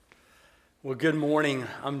Well, good morning.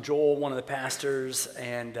 I'm Joel, one of the pastors,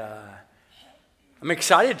 and I'm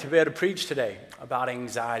excited to be able to preach today about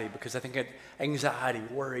anxiety because I think anxiety,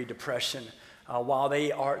 worry, depression, while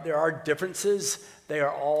there are differences, they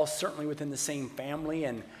are all certainly within the same family,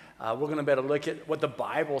 and we're going to be able to look at what the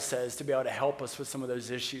Bible says to be able to help us with some of those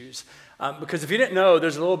issues. Because if you didn't know,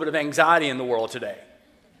 there's a little bit of anxiety in the world today,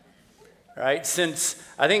 right? Since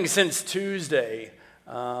Tuesday.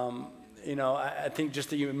 I think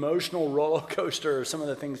just the emotional roller coaster of some of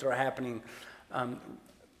the things that are happening.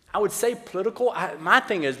 I would say political. My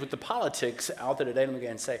thing is with the politics out there today, let me go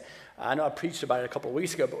ahead and say, I know I preached about it a couple of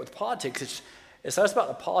weeks ago, but with politics, it's less about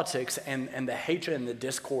the politics and the hatred and the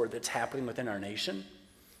discord that's happening within our nation.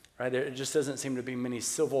 Right? There just doesn't seem to be many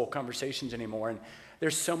civil conversations anymore, and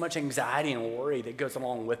there's so much anxiety and worry that goes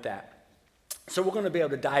along with that. So we're going to be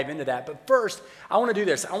able to dive into that. But first, I want to do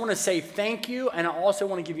this. I want to say thank you, and I also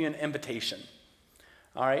want to give you an invitation.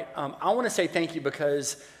 All right? I want to say thank you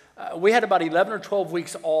because we had about 11 or 12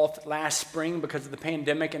 weeks off last spring because of the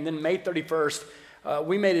pandemic, and then May 31st,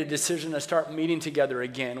 we made a decision to start meeting together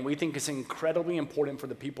again. We think it's incredibly important for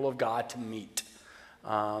the people of God to meet.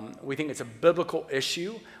 We think it's a biblical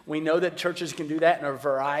issue. We know that churches can do that in a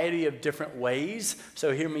variety of different ways,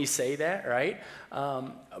 so hear me say that, right?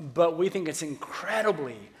 But we think it's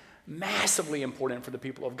incredibly, massively important for the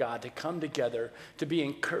people of God to come together, to be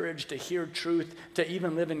encouraged, to hear truth, to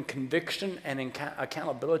even live in conviction and in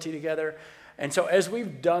accountability together. And so as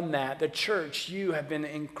we've done that, the church, you have been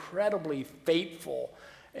incredibly faithful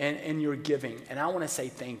in your giving, and I want to say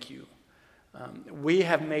thank you. We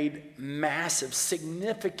have made massive,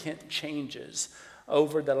 significant changes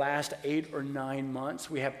over the last 8 or 9 months.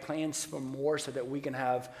 We have plans for more so that we can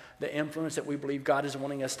have the influence that we believe God is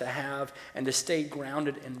wanting us to have and to stay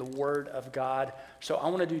grounded in the Word of God. So I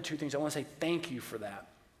want to do two things. I want to say thank you for that.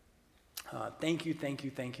 Thank you.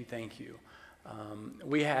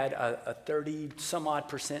 We had a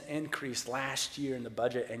 30-some-odd% increase last year in the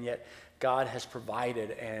budget, and yet God has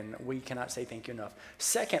provided, and we cannot say thank you enough.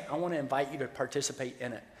 Second, I want to invite you to participate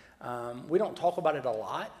in it. We don't talk about it a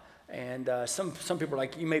lot, and some people are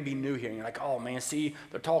like, you may be new here, and you're like, oh man, see,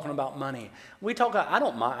 they're talking about money. I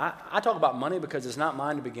don't mind. I talk about money because it's not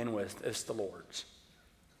mine to begin with, it's the Lord's.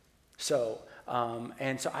 So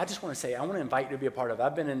I just want to say, I want to invite you to be a part of it.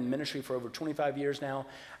 I've been in ministry for over 25 years now.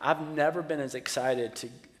 I've never been as excited to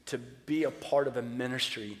be a part of a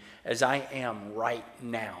ministry as I am right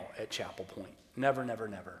now at Chapel Point. Never.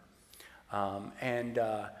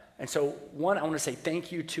 And so, one, I want to say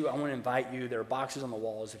thank you. Two, I want to invite you. There are boxes on the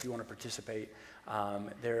walls if you want to participate.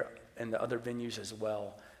 There in the other venues as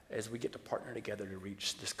well as we get to partner together to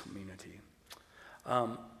reach this community.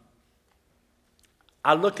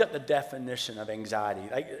 I looked up the definition of anxiety.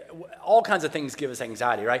 Like, all kinds of things give us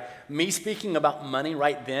anxiety, right? Me speaking about money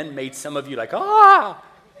right then made some of you like,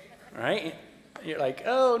 right? You're like,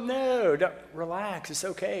 oh no, relax, it's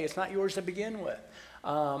okay. It's not yours to begin with.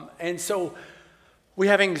 And so we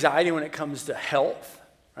have anxiety when it comes to health,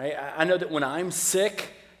 right? I know that when I'm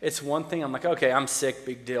sick, it's one thing. I'm like, okay, I'm sick,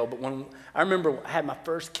 big deal. But when I remember I had my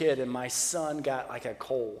first kid and my son got like a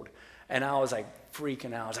cold, and I was like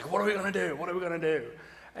freaking out. I was like, what are we going to do?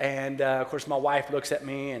 And of course, my wife looks at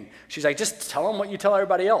me and she's like, just tell them what you tell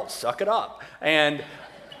everybody else. Suck it up. And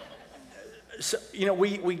so,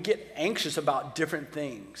 we get anxious about different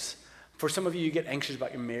things. For some of you, you get anxious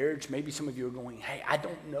about your marriage. Maybe some of you are going, hey, I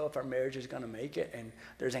don't know if our marriage is going to make it, and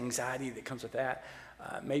there's anxiety that comes with that.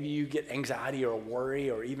 Maybe you get anxiety or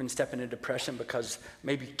worry or even step into depression because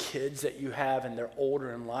maybe kids that you have and they're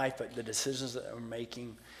older in life, but the decisions that they're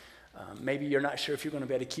making. Maybe you're not sure if you're going to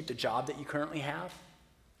be able to keep the job that you currently have,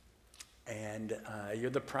 and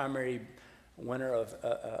you're the primary winner of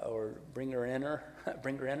or bringer inner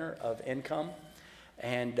of income,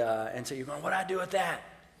 and so you're going, what do I do with that?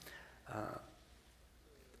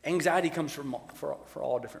 Anxiety comes for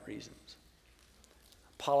all different reasons.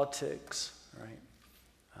 Politics, right?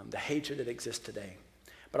 The hatred that exists today.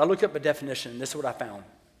 But I looked up a definition, and this is what I found.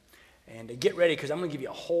 And get ready, because I'm going to give you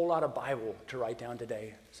a whole lot of Bible to write down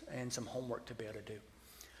today and some homework to be able to do.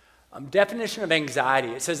 Definition of anxiety.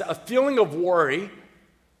 It says a feeling of worry,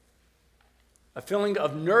 a feeling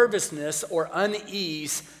of nervousness or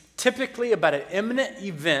unease, typically about an imminent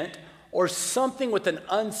event or something with an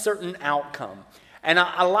uncertain outcome. And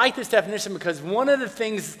I like this definition because one of the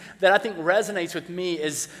things that I think resonates with me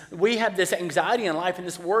is we have this anxiety in life and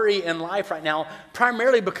this worry in life right now,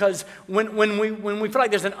 primarily because when we feel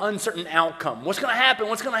like there's an uncertain outcome. What's going to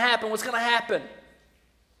happen?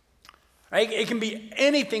 Right? It can be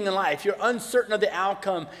anything in life. You're uncertain of the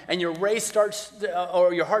outcome, and your race starts,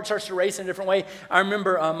 or your heart starts to race in a different way. I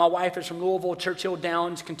remember my wife is from Louisville, Churchill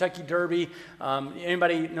Downs, Kentucky Derby.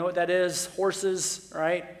 Anybody know what that is? Horses,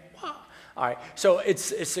 right? Wow. All right. So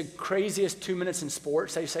it's the craziest 2 minutes in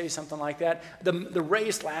sports. They say something like that. The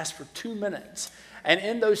race lasts for 2 minutes, and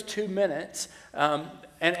in those 2 minutes,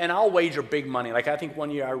 and I'll wager big money. Like I think one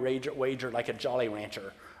year I wagered like a Jolly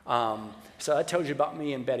Rancher. So that tells you about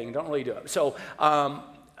me and betting. Don't really do it. So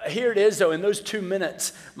here it is, though. In those 2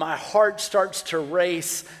 minutes, my heart starts to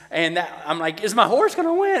race, and I'm like, is my horse going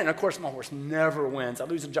to win? And of course, my horse never wins. I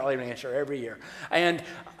lose a Jolly Rancher every year.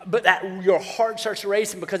 But your heart starts to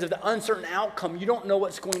race, and because of the uncertain outcome, you don't know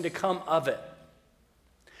what's going to come of it.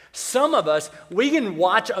 Some of us, we can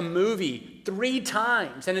watch a movie 3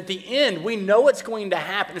 times, and at the end, we know what's going to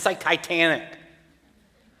happen. It's like Titanic.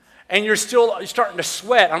 And you're starting to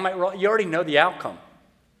sweat. I'm like, well, you already know the outcome.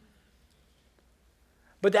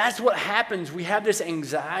 But that's what happens. We have this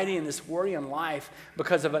anxiety and this worry in life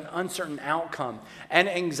because of an uncertain outcome. And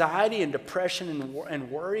anxiety and depression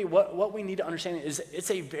and worry, what we need to understand is it's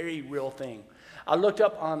a very real thing. I looked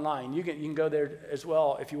up online. You can go there as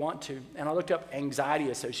well if you want to. And I looked up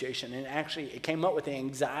Anxiety Association. And actually, it came up with the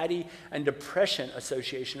Anxiety and Depression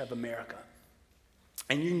Association of America.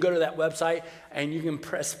 And you can go to that website and you can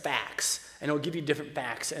press facts, and it'll give you different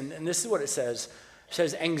facts. And this is what it says. It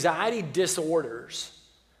says anxiety disorders,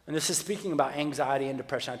 and this is speaking about anxiety and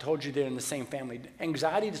depression. I told you they're in the same family.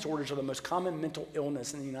 Anxiety disorders are the most common mental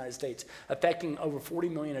illness in the United States, affecting over 40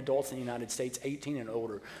 million adults in the United States, 18 and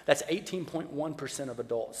older. That's 18.1% of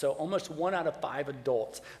adults. So almost 1 out of 5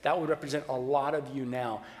 adults, that would represent a lot of you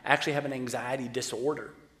now, actually have an anxiety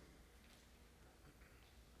disorder.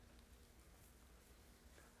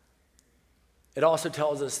 It also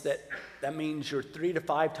tells us that means you're 3 to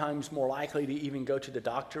 5 times more likely to even go to the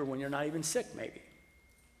doctor when you're not even sick, maybe.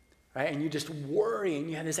 Right? And you just worry and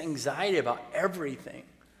you have this anxiety about everything.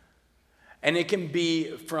 And it can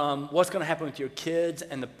be from what's going to happen with your kids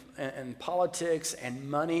and politics and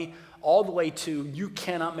money, all the way to you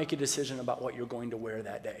cannot make a decision about what you're going to wear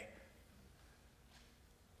that day.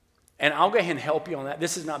 And I'll go ahead and help you on that.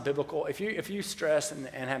 This is not biblical. If you stress and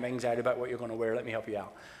have anxiety about what you're going to wear, let me help you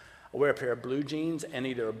out. I wear a pair of blue jeans and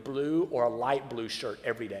either a blue or a light blue shirt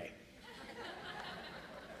every day.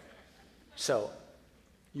 So,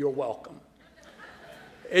 you're welcome.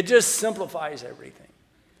 It just simplifies everything.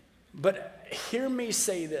 But hear me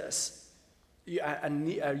say this. You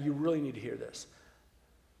really need to hear this.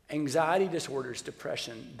 Anxiety disorders,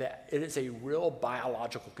 depression, that it is a real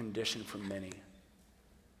biological condition for many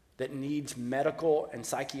that needs medical and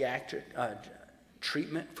psychiatric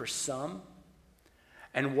treatment for some.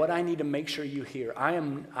 And what I need to make sure you hear, I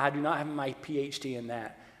do not have my PhD in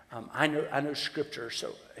that. I know Scripture,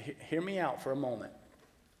 so hear me out for a moment.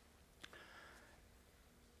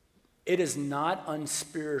 It is not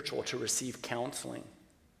unspiritual to receive counseling.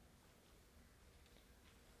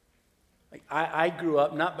 Like I grew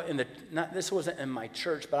up this wasn't in my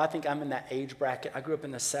church, but I think I'm in that age bracket. I grew up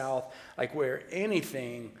in the South, like where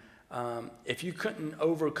anything, if you couldn't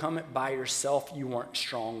overcome it by yourself, you weren't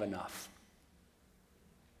strong enough.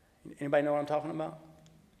 Anybody know what I'm talking about?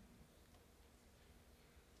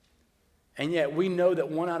 And yet we know that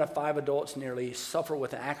 1 out of 5 adults nearly suffer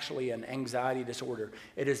with actually an anxiety disorder.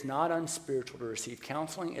 It is not unspiritual to receive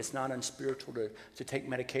counseling. It's not unspiritual to take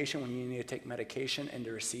medication when you need to take medication and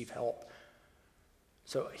to receive help.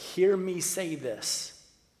 So hear me say this.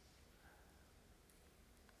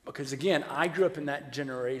 Because again, I grew up in that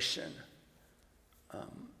generation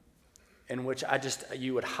in which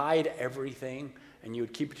you would hide everything and you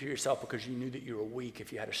would keep it to yourself because you knew that you were weak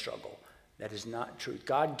if you had a struggle. That is not true.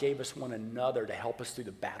 God gave us one another to help us through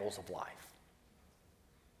the battles of life.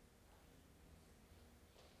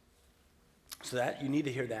 So that you need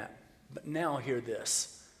to hear that. But now hear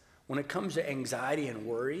this. When it comes to anxiety and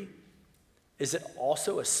worry, is it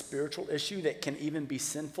also a spiritual issue that can even be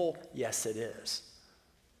sinful? Yes, it is.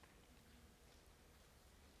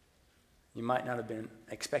 You might not have been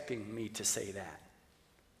expecting me to say that.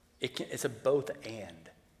 It's a both and.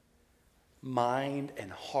 Mind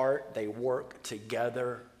and heart, they work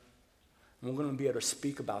together. And we're going to be able to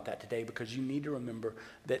speak about that today because you need to remember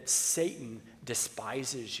that Satan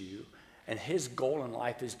despises you and his goal in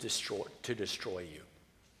life is to destroy you.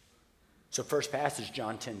 So first passage,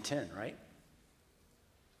 John 10:10, right?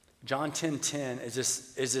 John 10:10 is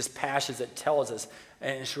this passage that tells us,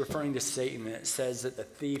 and it's referring to Satan, and it says that the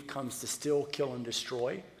thief comes to steal, kill, and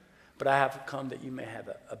destroy, but I have come that you may have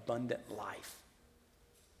an abundant life.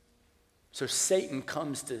 So Satan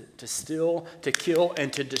comes to steal, to kill,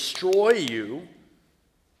 and to destroy you.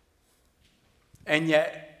 And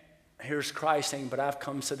yet, here's Christ saying, but I've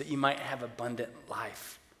come so that you might have abundant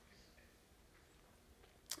life.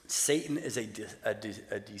 Satan is a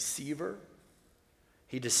deceiver.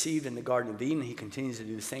 He deceived in the Garden of Eden. He continues to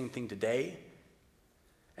do the same thing today.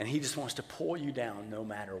 And he just wants to pull you down no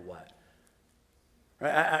matter what.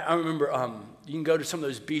 Right? I remember you can go to some of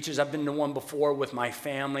those beaches. I've been to one before with my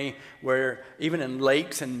family where even in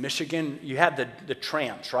lakes in Michigan, you have the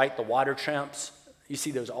tramps, right? The water tramps. You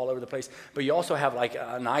see those all over the place. But you also have like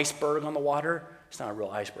an iceberg on the water. It's not a real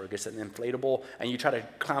iceberg. It's an inflatable. And you try to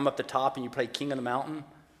climb up the top and you play King of the Mountain.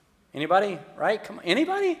 Anybody? Right? Come on.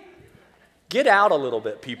 Anybody? Get out a little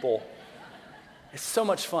bit, people. It's so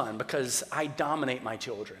much fun because I dominate my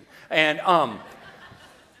children. And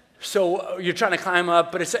so you're trying to climb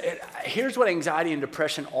up, but here's what anxiety and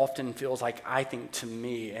depression often feels like, I think, to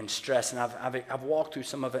me, and stress. And I've walked through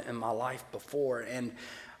some of it in my life before. And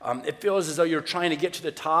it feels as though you're trying to get to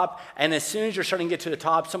the top, and as soon as you're starting to get to the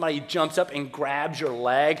top, somebody jumps up and grabs your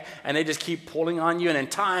leg, and they just keep pulling on you. And in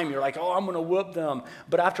time, you're like, oh, I'm going to whoop them.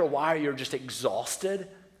 But after a while, you're just exhausted.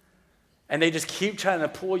 And they just keep trying to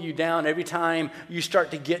pull you down every time you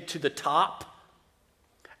start to get to the top.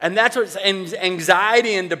 And that's what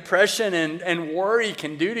anxiety and depression and worry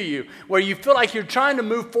can do to you, where you feel like you're trying to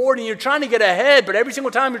move forward and you're trying to get ahead, but every single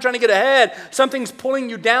time you're trying to get ahead, something's pulling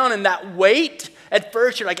you down, and that weight, at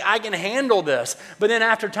first you're like, I can handle this. But then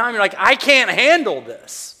after time, you're like, I can't handle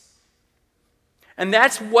this. And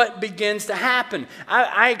that's what begins to happen.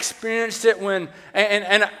 I experienced it when,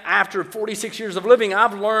 and after 46 years of living,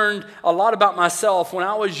 I've learned a lot about myself. When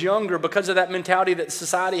I was younger, because of that mentality that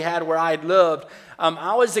society had where I had lived,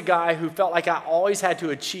 I was the guy who felt like I always had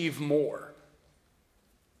to achieve more.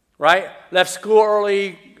 Right? Left school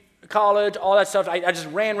early, college, all that stuff. I just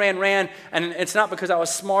ran. And it's not because I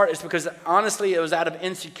was smart. It's because, honestly, it was out of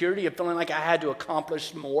insecurity of feeling like I had to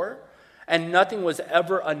accomplish more. And nothing was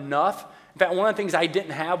ever enough. In fact, one of the things I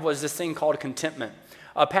didn't have was this thing called contentment.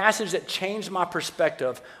 A passage that changed my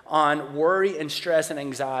perspective on worry and stress and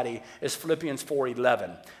anxiety is Philippians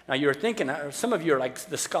 4:11. Now, you're thinking, some of you are like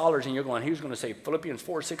the scholars, and you're going, who's going to say Philippians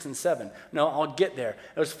 4, 6, and 7? No, I'll get there.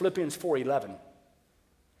 It was Philippians 4:11.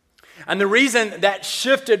 And the reason that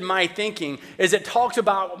shifted my thinking is it talks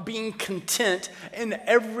about being content in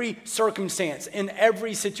every circumstance, in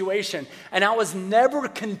every situation. And I was never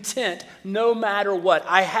content no matter what.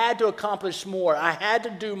 I had to accomplish more. I had to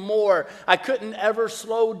do more. I couldn't ever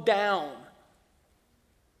slow down.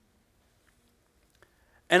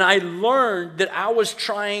 And I learned that I was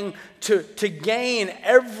trying to gain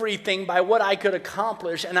everything by what I could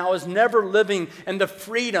accomplish, and I was never living in the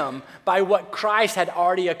freedom by what Christ had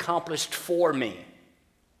already accomplished for me.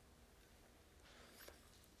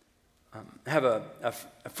 I have a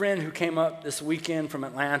friend who came up this weekend from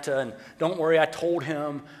Atlanta, and don't worry, I told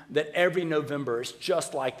him that every November is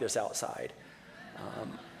just like this outside.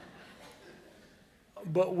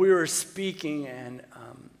 But we were speaking, and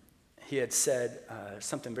he had said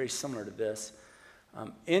something very similar to this.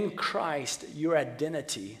 In Christ, your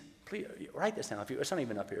identity, please write this down. It's not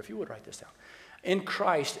even up here. If you would write this down. In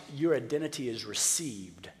Christ, your identity is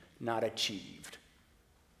received, not achieved.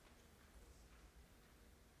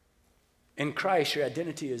 In Christ, your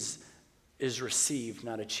identity is received,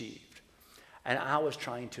 not achieved. And I was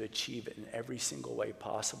trying to achieve it in every single way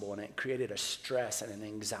possible, and it created a stress and an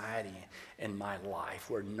anxiety in my life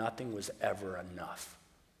where nothing was ever enough.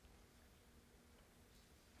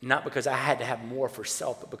 Not because I had to have more for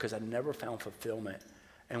self, but because I never found fulfillment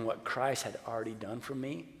in what Christ had already done for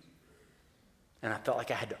me. And I felt like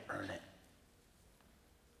I had to earn it.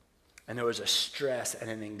 And there was a stress and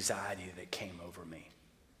an anxiety that came over me.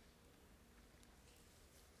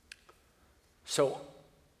 So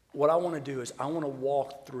what I want to do is I want to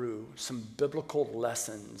walk through some biblical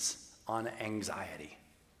lessons on anxiety.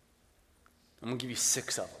 I'm going to give you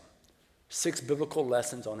 6 of them. 6 biblical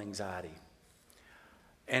lessons on anxiety.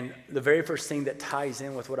 And the very first thing that ties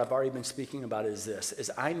in with what I've already been speaking about is this, is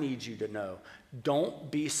I need you to know, don't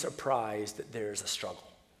be surprised that there's a struggle.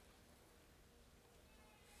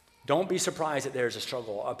 Don't be surprised that there's a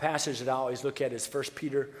struggle. A passage that I always look at is 1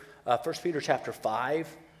 Peter chapter 5,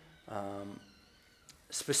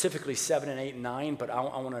 specifically 7 and 8 and 9, but I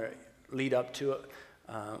want to lead up to it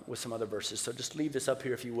with some other verses. So just leave this up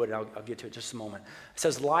here if you would, and I'll get to it in just a moment. It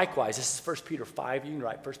says, likewise, this is 1 Peter 5. You can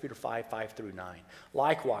write 1 Peter 5, 5 through 9.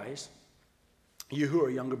 Likewise, you who are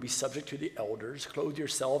younger, be subject to the elders. Clothe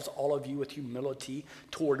yourselves, all of you, with humility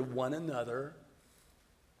toward one another.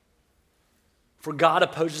 For God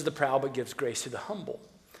opposes the proud, but gives grace to the humble.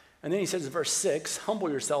 And then he says in verse 6, humble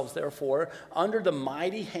yourselves, therefore, under the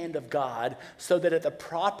mighty hand of God, so that at the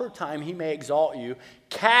proper time he may exalt you,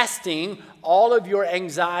 casting all of your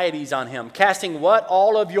anxieties on him. Casting what?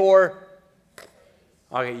 All of your...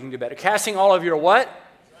 Okay, you can do better. Casting all of your what?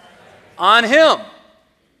 On him.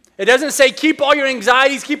 It doesn't say keep all your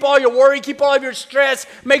anxieties, keep all your worry, keep all of your stress,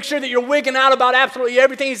 make sure that you're wigging out about absolutely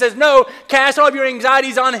everything. He says, no, cast all of your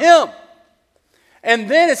anxieties on him. And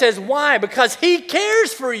then it says, why? Because he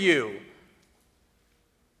cares for you.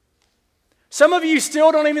 Some of you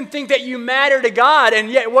still don't even think that you matter to God,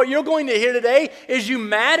 and yet what you're going to hear today is you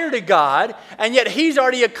matter to God, and yet he's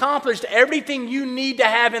already accomplished everything you need to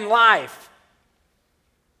have in life.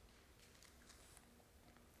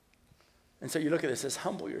 And so you look at this, it says,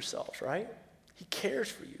 humble yourselves, right? He cares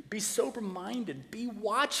for you. Be sober-minded. Be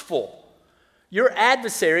watchful. Your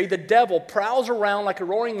adversary, the devil, prowls around like a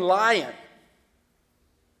roaring lion,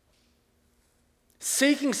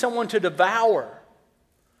 seeking someone to devour.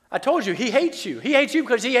 I told you, he hates you. He hates you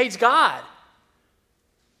because he hates God.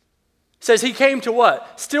 It says he came to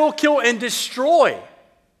what? Steal, kill, and destroy.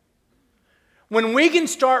 When we can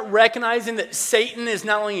start recognizing that Satan is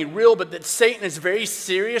not only real, but that Satan is very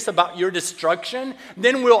serious about your destruction,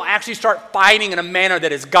 then we'll actually start fighting in a manner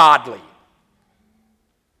that is godly.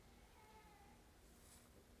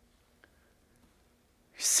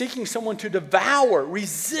 Seeking someone to devour,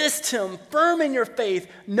 resist him, firm in your faith,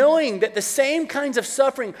 knowing that the same kinds of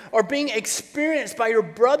suffering are being experienced by your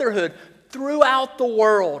brotherhood throughout the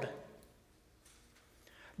world.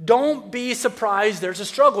 Don't be surprised there's a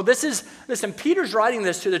struggle. Listen, Peter's writing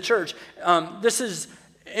this to the church. This is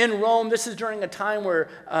in Rome. This is during a time where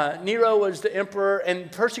Nero was the emperor,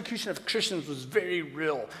 and persecution of Christians was very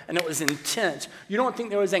real, and it was intense. You don't think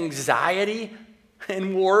there was anxiety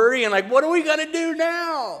and worry and like, what are we going to do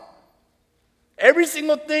now? Every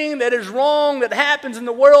single thing that is wrong that happens in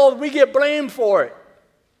the world, we get blamed for it.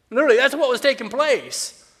 Literally, that's what was taking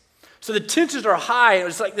place. So the tensions are high. It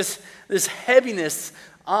was like this heaviness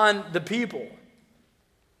on the people.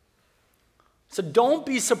 So don't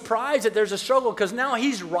be surprised that there's a struggle, because now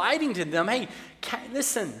he's writing to them, hey,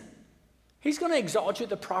 listen, he's going to exalt you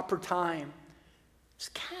at the proper time.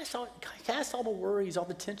 Just cast all the worries, all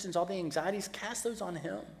the tensions, all the anxieties, cast those on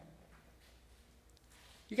him.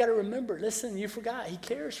 You got to remember, listen, you forgot, he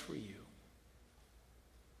cares for you.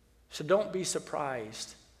 So don't be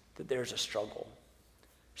surprised that there's a struggle.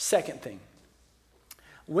 Second thing,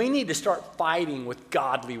 we need to start fighting with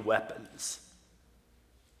godly weapons.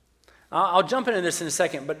 I'll jump into this in a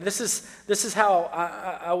second, but this is how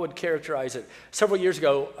I would characterize it. Several years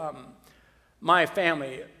ago, my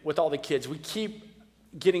family, with all the kids, we keep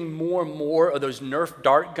getting more and more of those Nerf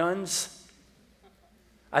dart guns.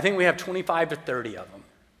 I think we have 25 to 30 of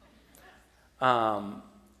them.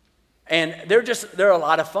 And they're a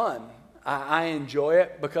lot of fun. I enjoy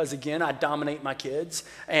it because, again, I dominate my kids.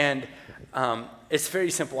 And it's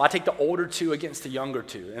very simple. I take the older two against the younger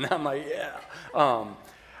two. And I'm like, yeah.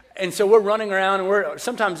 And so we're running around, and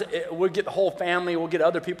sometimes we'll get the whole family, we'll get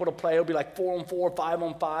other people to play. It'll be like 4-on-4,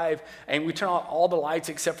 5-on-5, and we turn off all the lights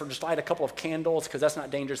except for just light a couple of candles, because that's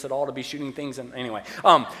not dangerous at all to be shooting things. And anyway,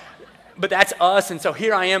 but that's us. And so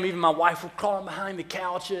here I am, even my wife, we're crawling behind the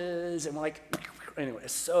couches, and we're like, anyway,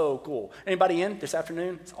 it's so cool. Anybody in this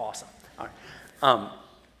afternoon? It's awesome. All right.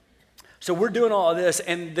 So we're doing all of this,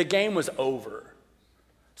 and the game was over.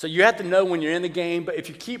 So you have to know when you're in the game, but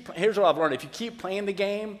here's what I've learned. If you keep playing the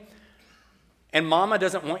game and mama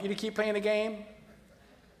doesn't want you to keep playing the game,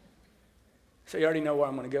 so you already know where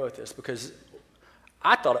I'm going to go with this, because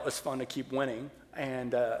I thought it was fun to keep winning,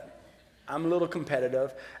 and I'm a little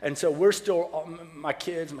competitive, and so we're still, my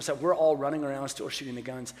kids, myself, we're all running around still shooting the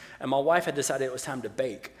guns, and my wife had decided it was time to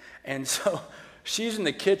bake, and so she's in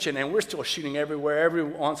the kitchen, and we're still shooting everywhere. Every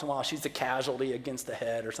once in a while, she's the casualty against the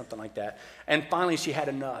head or something like that. And finally, she had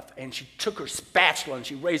enough, and she took her spatula, and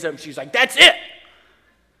she raised it up, and she's like, that's it!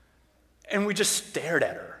 And we just stared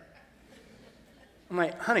at her. I'm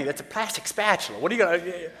like, honey, that's a plastic spatula. What are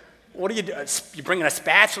you doing? You bringing a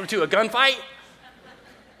spatula to a gunfight?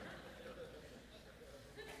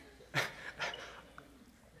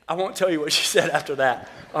 I won't tell you what she said after that.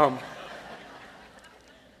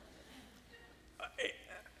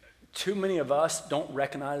 Too many of us don't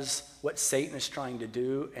recognize what Satan is trying to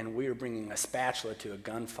do, and we are bringing a spatula to a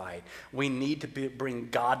gunfight. We need to bring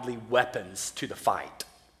godly weapons to the fight.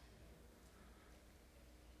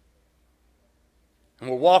 And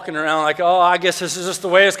we're walking around like, oh, I guess this is just the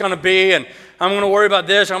way it's going to be, and I'm going to worry about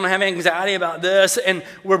this, or I'm going to have anxiety about this, and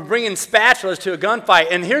we're bringing spatulas to a gunfight.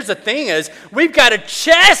 And here's the thing is, we've got a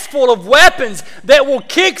chest full of weapons that will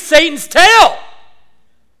kick Satan's tail.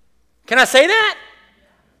 Can I say that?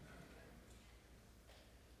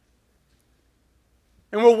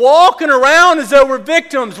 And we're walking around as though we're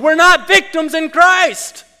victims. We're not victims in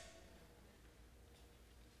Christ.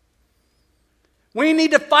 We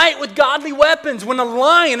need to fight with godly weapons. When a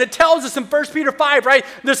lion, it tells us in 1 Peter 5, right?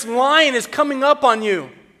 This lion is coming up on you.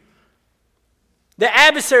 The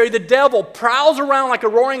adversary, the devil, prowls around like a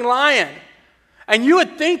roaring lion. And you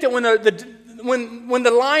would think that when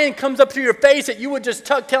the lion comes up to your face that you would just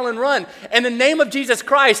tuck tail and run. In the name of Jesus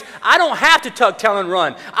Christ, I don't have to tuck tail and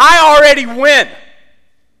run. I already win.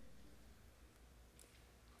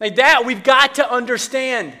 Like that, we've got to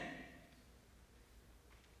understand.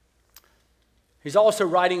 He's also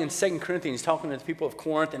writing in 2 Corinthians, talking to the people of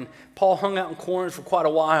Corinth, and Paul hung out in Corinth for quite a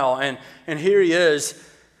while, and here he is.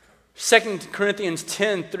 2 Corinthians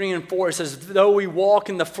 10, 3 and 4 says, though we walk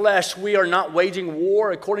in the flesh, we are not waging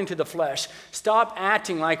war according to the flesh. Stop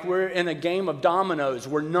acting like we're in a game of dominoes.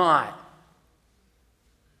 We're not.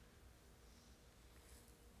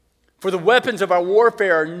 For the weapons of our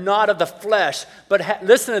warfare are not of the flesh, but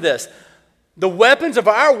listen to this. The weapons of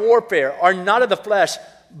our warfare are not of the flesh,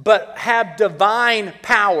 but have divine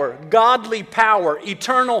power, godly power,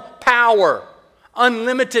 eternal power,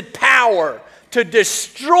 unlimited power to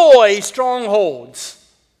destroy strongholds.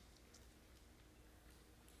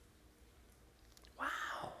 Wow.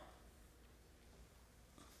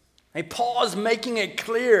 Hey, Paul is making it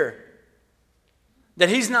clear that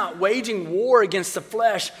he's not waging war against the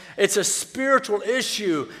flesh. It's a spiritual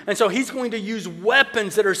issue. And so he's going to use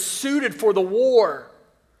weapons that are suited for the war.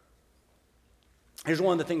 Here's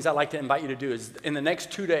one of the things I'd like to invite you to do is in the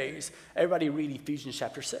next 2 days, everybody read Ephesians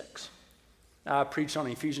chapter 6. I preached on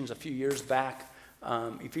Ephesians a few years back.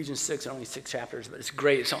 Ephesians 6 are only 6 chapters, but it's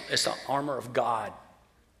great. It's the armor of God.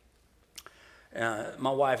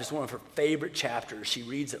 My wife, it's one of her favorite chapters. She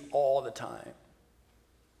reads it all the time.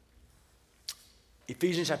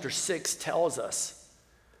 Ephesians chapter 6 tells us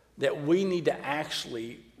that we need to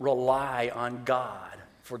actually rely on God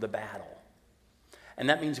for the battle. And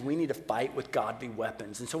that means we need to fight with godly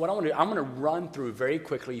weapons. And so what I want to do, I'm going to run through very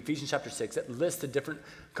quickly Ephesians chapter 6 that lists the different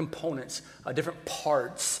components, different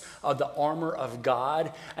parts of the armor of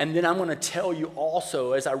God. And then I'm going to tell you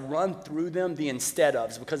also, as I run through them, the instead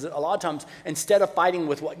ofs. Because a lot of times, instead of fighting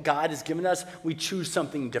with what God has given us, we choose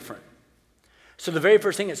something different. So the very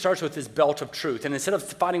first thing it starts with is belt of truth. And instead of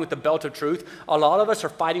fighting with the belt of truth, a lot of us are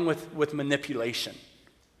fighting with manipulation.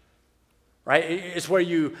 Right? It's where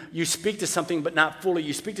you speak to something but not fully.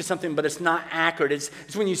 You speak to something but it's not accurate.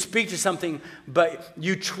 It's when you speak to something but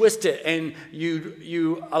you twist it and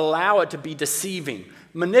you allow it to be deceiving.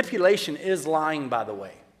 Manipulation is lying, by the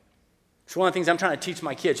way. It's one of the things I'm trying to teach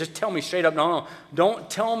my kids. Just tell me straight up, no, don't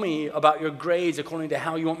tell me about your grades according to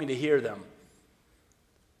how you want me to hear them.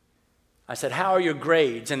 I said, how are your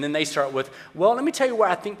grades? And then they start with, well, let me tell you where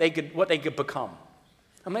I think what they could become.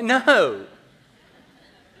 I'm like, no.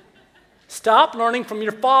 Stop learning from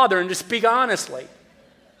your father and just speak honestly.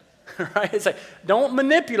 Right? It's like, don't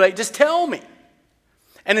manipulate, just tell me.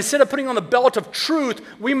 And instead of putting on the belt of truth,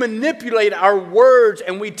 we manipulate our words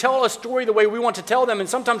and we tell a story the way we want to tell them. And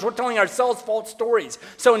sometimes we're telling ourselves false stories.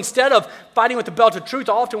 So instead of fighting with the belt of truth,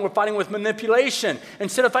 often we're fighting with manipulation.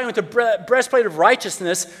 Instead of fighting with the breastplate of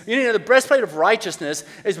righteousness, the breastplate of righteousness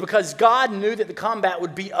is because God knew that the combat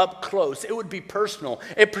would be up close. It would be personal.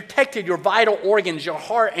 It protected your vital organs, your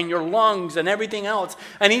heart and your lungs and everything else.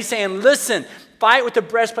 And he's saying, listen, fight with the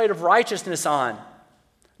breastplate of righteousness on.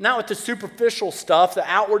 Not with the superficial stuff, the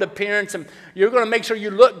outward appearance, and you're going to make sure you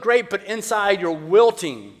look great, but inside you're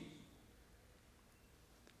wilting.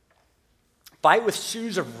 Fight with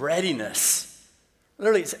shoes of readiness.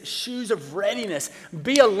 Literally, it's shoes of readiness.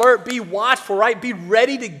 Be alert, be watchful, right? Be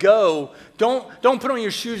ready to go. Don't put on your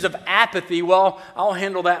shoes of apathy. Well, I'll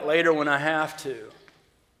handle that later when I have to.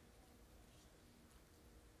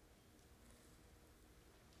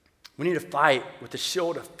 We need to fight with the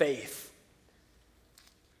shield of faith.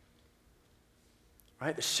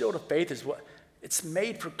 Right? The shield of faith is it's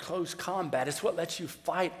made for close combat. It's what lets you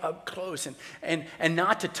fight up close and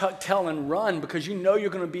not to tuck tail and run because you know you're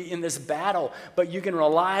going to be in this battle, but you can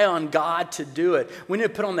rely on God to do it. We need to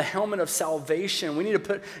put on the helmet of salvation. We need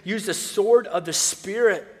to use the sword of the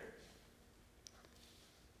Spirit.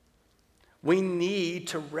 We need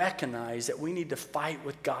to recognize that we need to fight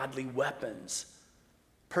with godly weapons.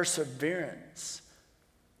 Perseverance.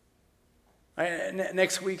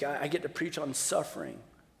 Next week, I get to preach on suffering.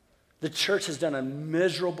 The church has done a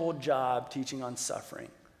miserable job teaching on suffering.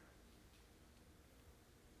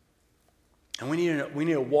 And we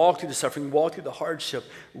need to walk through the suffering, walk through the hardship,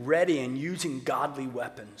 ready and using godly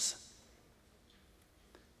weapons.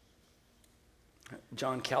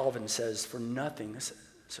 John Calvin says, for nothing,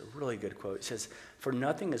 It's a really good quote. It says, "For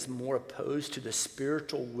nothing is more opposed to the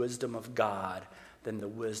spiritual wisdom of God than the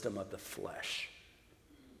wisdom of the flesh,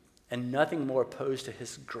 and nothing more opposed to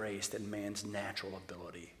his grace than man's natural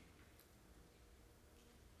ability."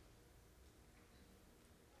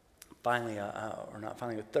 Finally, or not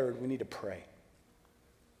finally, but third, we need to pray.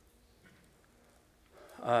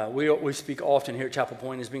 We speak often here at Chapel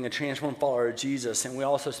Point as being a transformed follower of Jesus, and we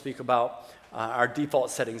also speak about our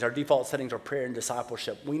default settings. Our default settings are prayer and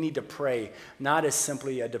discipleship. We need to pray not as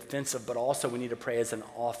simply a defensive, but also we need to pray as an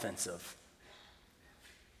offensive.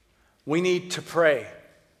 We need to pray.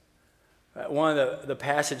 One of the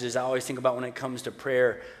passages I always think about when it comes to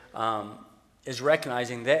prayer is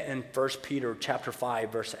recognizing that in 1 Peter chapter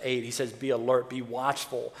 5, verse 8, he says, "Be alert, be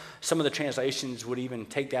watchful." Some of the translations would even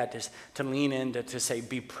take that to lean into to say,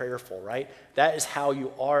 "Be prayerful," right? That is how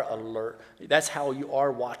you are alert. That's how you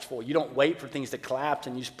are watchful. You don't wait for things to collapse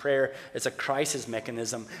and use prayer as a crisis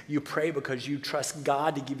mechanism. You pray because you trust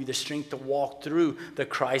God to give you the strength to walk through the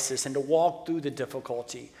crisis and to walk through the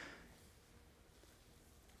difficulty.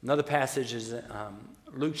 Another passage is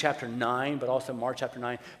Luke chapter 9, but also Mark chapter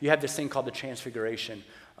 9. You have this thing called the Transfiguration.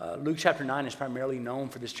 Luke chapter 9 is primarily known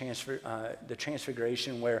for this the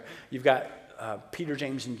Transfiguration, where you've got Peter,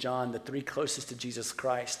 James, and John, the three closest to Jesus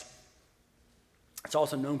Christ. It's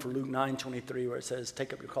also known for Luke 9:23, where it says,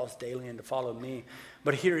 "Take up your cross daily and to follow me."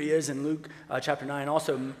 But here he is in Luke chapter 9,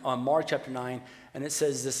 also Mark chapter 9, and it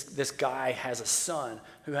says this guy has a son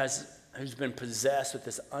who's been possessed with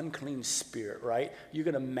this unclean spirit, right? You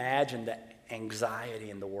can imagine the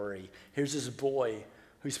anxiety and the worry. Here's this boy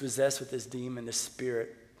who's possessed with this demon, this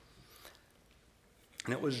spirit,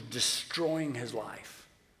 and it was destroying his life,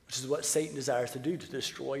 which is what Satan desires to do, to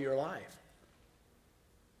destroy your life.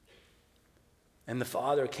 And the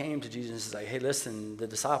father came to Jesus and says, like, "Hey, listen, the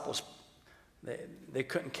disciples, they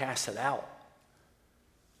couldn't cast it out."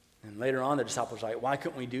 And later on, the disciples are like, "Why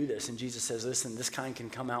couldn't we do this?" And Jesus says, "Listen, this kind can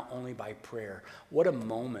come out only by prayer." What a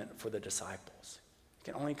moment for the disciples. It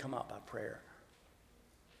can only come out by prayer.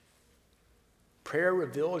 Prayer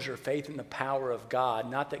reveals your faith in the power of God.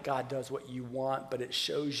 Not that God does what you want, but it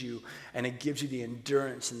shows you and it gives you the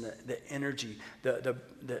endurance and the energy,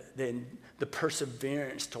 the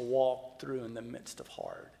perseverance to walk through in the midst of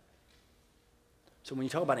hard. So when you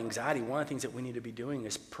talk about anxiety, one of the things that we need to be doing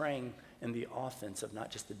is praying in the offensive, not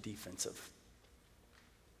just the defensive.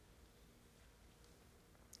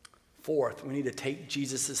 Fourth, we need to take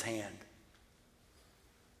Jesus' hand.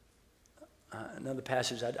 Another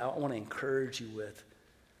passage I want to encourage you with.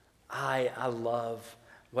 I love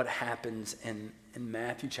what happens in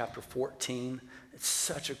Matthew chapter 14. It's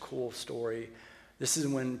such a cool story. This is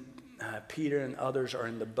when Peter and others are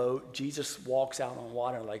in the boat. Jesus walks out on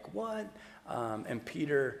water like, "What?" And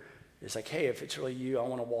Peter is like, "Hey, if it's really you, I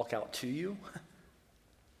want to walk out to you."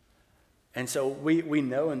 And so we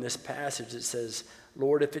know in this passage it says,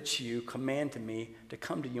 "Lord, if it's you, command to me to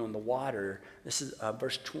come to you on the water." This is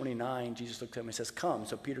verse 29. Jesus looked at him and says, "Come."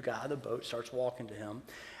 So Peter got out of the boat, starts walking to him.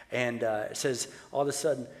 And it says, all of a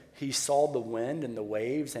sudden, he saw the wind and the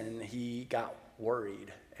waves, and he got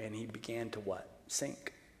worried. And he began to what?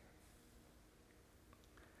 Sink.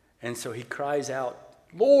 And so he cries out,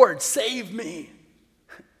 "Lord, save me."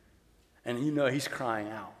 And you know he's crying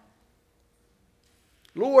out,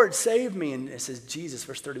 "Lord, save me." And it says Jesus,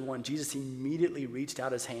 verse 31, Jesus immediately reached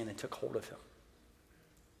out his hand and took hold of him.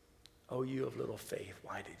 "Oh, you of little faith,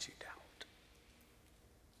 why did you doubt?"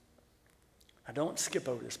 Now don't skip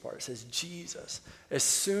over this part. It says Jesus, as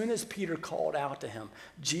soon as Peter called out to him,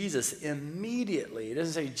 Jesus immediately, it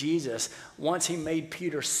doesn't say Jesus, once he made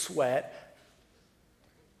Peter sweat.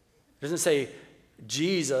 It doesn't say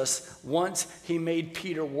Jesus, once he made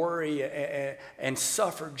Peter worry and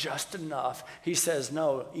suffer just enough. He says,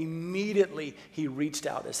 no, immediately he reached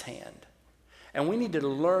out his hand. And we need to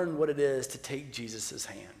learn what it is to take Jesus'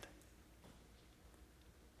 hand.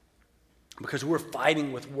 Because we're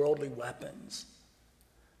fighting with worldly weapons.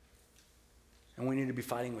 And we need to be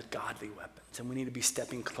fighting with godly weapons. And we need to be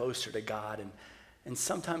stepping closer to God. And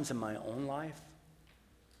sometimes in my own life,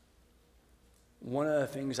 one of the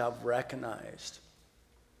things I've recognized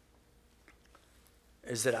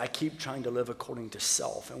is that I keep trying to live according to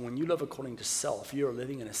self. And when you live according to self, you're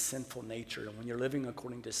living in a sinful nature. And when you're living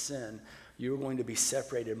according to sin, you're going to be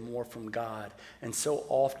separated more from God. And so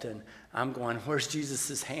often, I'm going, where's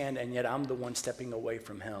Jesus' hand? And yet I'm the one stepping away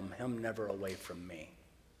from him never away from me.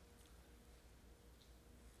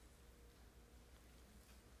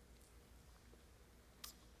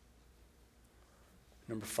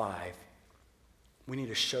 Number 5, we need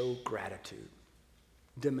to show gratitude,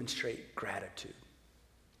 demonstrate gratitude.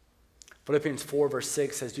 Philippians 4 verse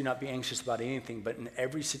 6 says, do not be anxious about anything, but in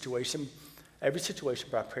every situation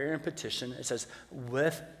by prayer and petition, it says,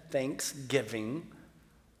 with thanksgiving,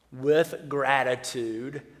 with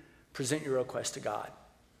gratitude, present your request to God.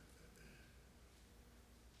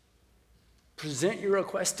 Present your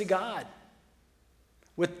request to God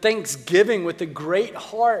with thanksgiving, with a great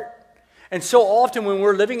heart. And so often when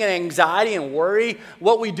we're living in anxiety and worry,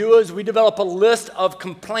 what we do is we develop a list of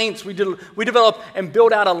complaints. We develop and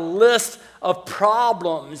build out a list of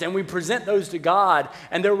problems, and we present those to God,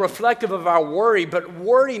 and they're reflective of our worry, but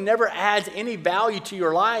worry never adds any value to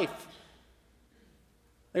your life.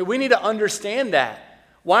 We need to understand that.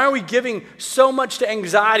 Why are we giving so much to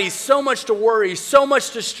anxiety, so much to worry, so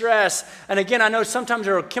much to stress? And again, I know sometimes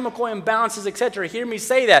there are chemical imbalances, etc. Hear me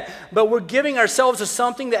say that. But we're giving ourselves to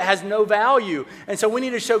something that has no value. And so we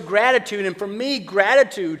need to show gratitude. And for me,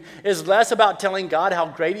 gratitude is less about telling God how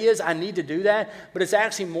great He is. I need to do that. But it's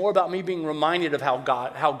actually more about me being reminded of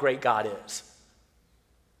how great God is.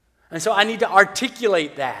 And so I need to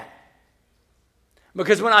articulate that.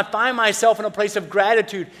 Because when I find myself in a place of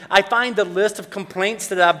gratitude, I find the list of complaints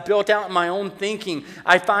that I've built out in my own thinking,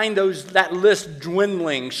 I find that list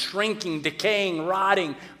dwindling, shrinking, decaying,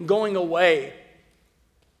 rotting, going away.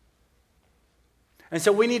 And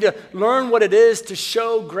so we need to learn what it is to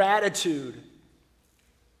show gratitude.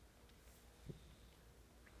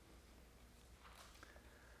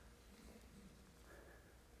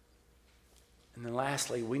 And then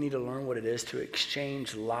lastly, we need to learn what it is to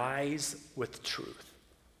exchange lies with truth.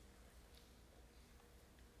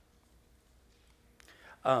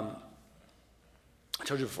 I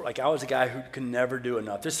told you before, I was a guy who could never do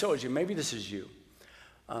enough. This shows you, maybe this is you.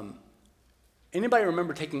 Anybody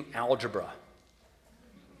remember taking algebra?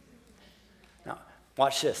 Now,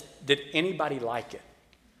 watch this. Did anybody like it?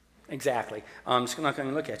 Exactly. I'm just not going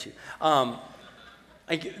to look at you.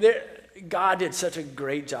 God did such a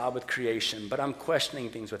great job with creation, but I'm questioning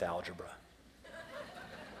things with algebra.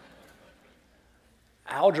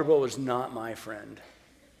 Algebra was not my friend.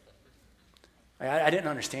 I didn't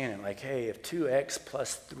understand it. Hey, if 2x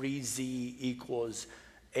plus 3z equals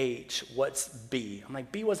h, what's b? I'm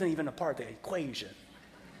like, b wasn't even a part of the equation.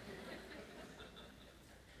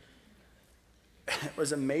 It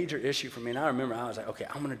was a major issue for me, and I remember I was like, okay,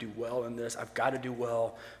 I'm going to do well in this. I've got to do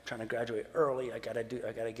well. I'm trying to graduate early. I got to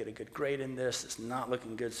get a good grade in this. It's not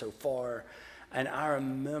looking good so far. And I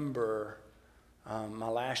remember my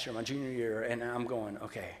last year, my junior year, and I'm going,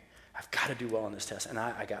 okay, I've got to do well on this test. And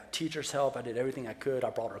I got teacher's help. I did everything I could. I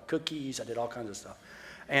brought her cookies. I did all kinds of stuff.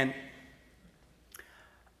 And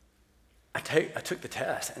I took the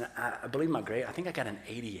test, and I believe my grade, I think I got an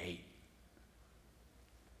 88.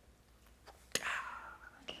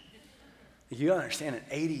 You don't understand, an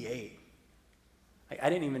 88. I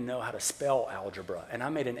didn't even know how to spell algebra, and I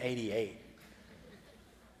made an 88.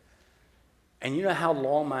 And you know how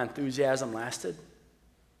long my enthusiasm lasted?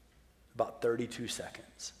 About 32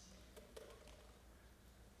 seconds.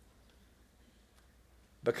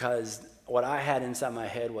 Because what I had inside my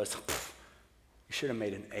head was, you should have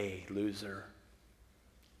made an A, loser.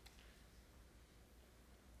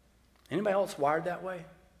 Anybody else wired that way?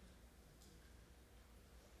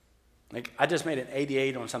 I just made an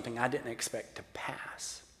 88 on something I didn't expect to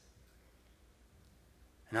pass.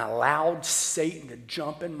 And I allowed Satan to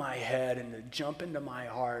jump in my head and to jump into my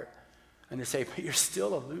heart and to say, but you're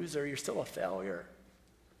still a loser, you're still a failure.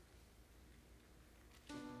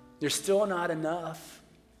 You're still not enough.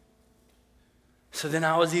 So then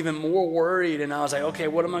I was even more worried, and I was like, okay,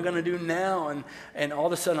 what am I going to do now? And all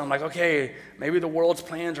of a sudden I'm like, okay, maybe the world's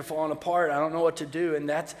plans are falling apart. I don't know what to do.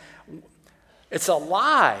 And it's a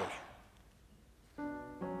lie.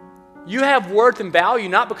 You have worth and value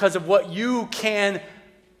not because of what you can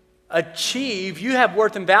achieve. You have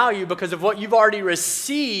worth and value because of what you've already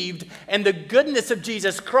received and the goodness of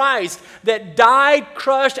Jesus Christ that died,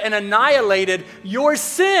 crushed, and annihilated your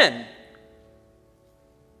sin.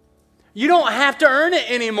 You don't have to earn it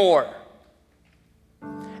anymore.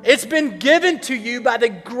 It's been given to you by the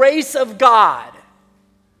grace of God.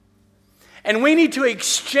 And we need to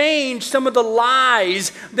exchange some of the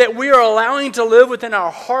lies that we are allowing to live within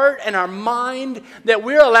our heart and our mind, that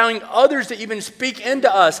we're allowing others to even speak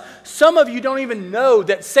into us. Some of you don't even know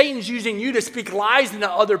that Satan's using you to speak lies into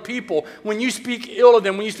other people. When you speak ill of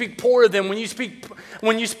them, when you speak poor of them, when you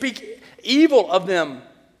speak evil of them.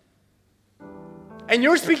 And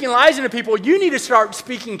you're speaking lies into people, you need to start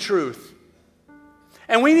speaking truth.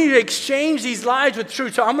 And we need to exchange these lies with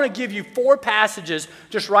truth. So I'm going to give you 4 passages.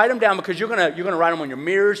 Just write them down because you're going to write them on your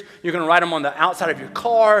mirrors. You're going to write them on the outside of your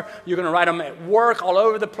car. You're going to write them at work, all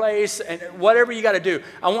over the place, and whatever you got to do.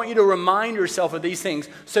 I want you to remind yourself of these things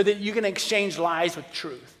so that you can exchange lies with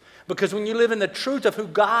truth. Because when you live in the truth of who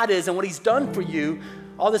God is and what he's done for you,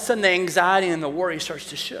 all of a sudden the anxiety and the worry starts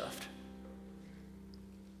to shift.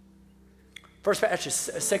 First passage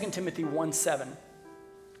is 2 Timothy 1:7.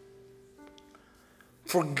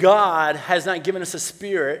 For God has not given us a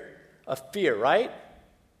spirit of fear, right?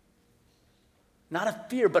 Not of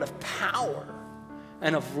fear, but of power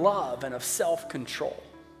and of love and of self-control.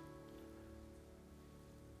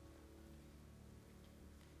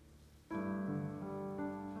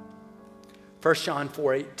 First John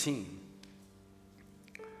 4:18.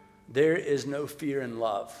 There is no fear in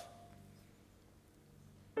love,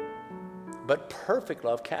 but perfect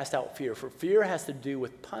love casts out fear, for fear has to do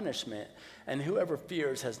with punishment, and whoever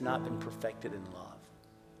fears has not been perfected in love.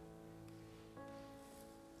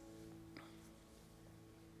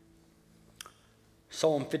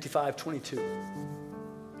 Psalm 55:22.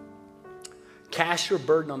 Cast your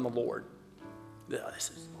burden on the Lord.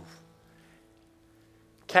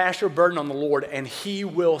 Cast your burden on the Lord, and he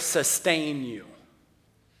will sustain you.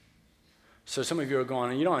 So some of you are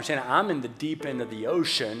going, you don't understand, I'm in the deep end of the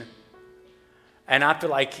ocean, and I feel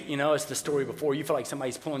like, it's the story before. You feel like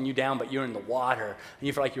somebody's pulling you down, but you're in the water, and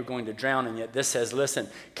you feel like you're going to drown, and yet this says, listen,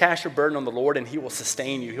 cast your burden on the Lord, and he will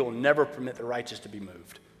sustain you. He will never permit the righteous to be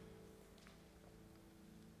moved.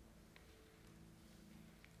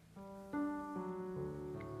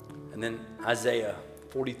 And then Isaiah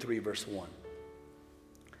 43, verse 1.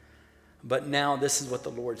 But now this is what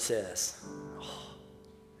the Lord says. Oh,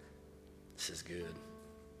 this is good.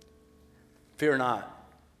 Fear not,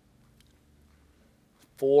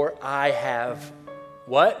 for I have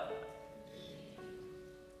what?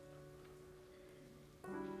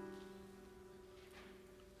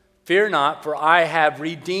 Fear not, for I have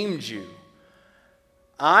redeemed you.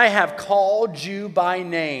 I have called you by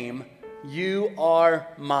name. You are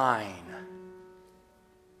mine.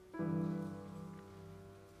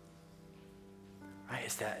 Right?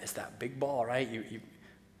 It's that big ball, right? You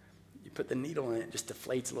put the needle in it, it just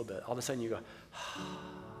deflates a little bit. All of a sudden you go,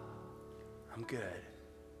 I'm good.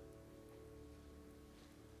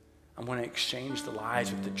 I'm going to exchange the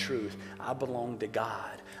lies with the truth. I belong to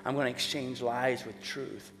God. I'm going to exchange lies with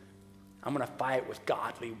truth. I'm going to fight with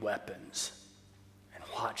godly weapons. And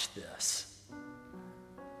watch this.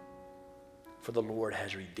 For the Lord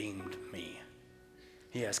has redeemed me.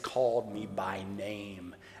 He has called me by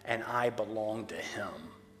name, and I belong to him.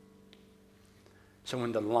 So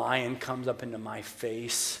when the lion comes up into my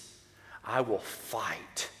face, I will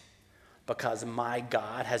fight, because my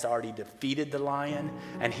God has already defeated the lion,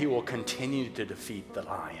 and he will continue to defeat the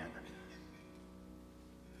lion.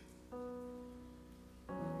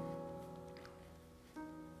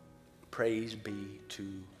 Praise be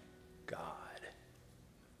to God.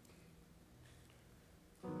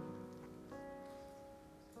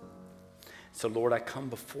 So Lord, I come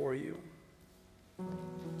before you,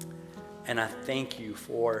 and I thank you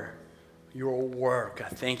for your work. I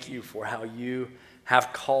thank you for how you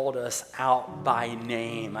have called us out by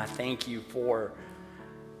name. I thank you for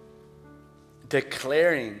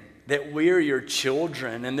declaring that we're your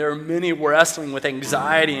children, and there are many wrestling with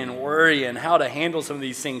anxiety and worry and how to handle some of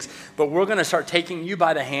these things, but we're going to start taking you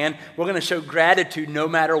by the hand. We're going to show gratitude no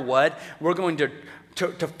matter what. We're going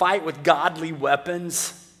to fight with godly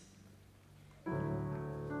weapons.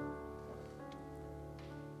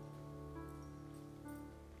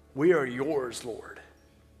 We are yours, Lord.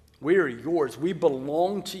 We are yours. We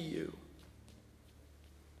belong to you.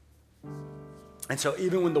 And so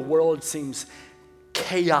even when the world seems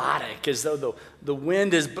chaotic, as though the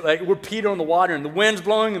wind is, like we're Peter on the water and the wind's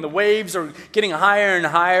blowing and the waves are getting higher and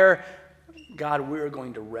higher, God, we're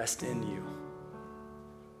going to rest in you.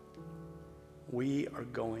 We are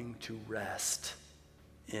going to rest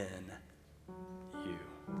in you.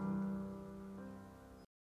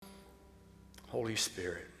 Holy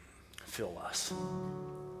Spirit, fill us.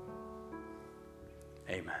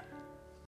 Amen.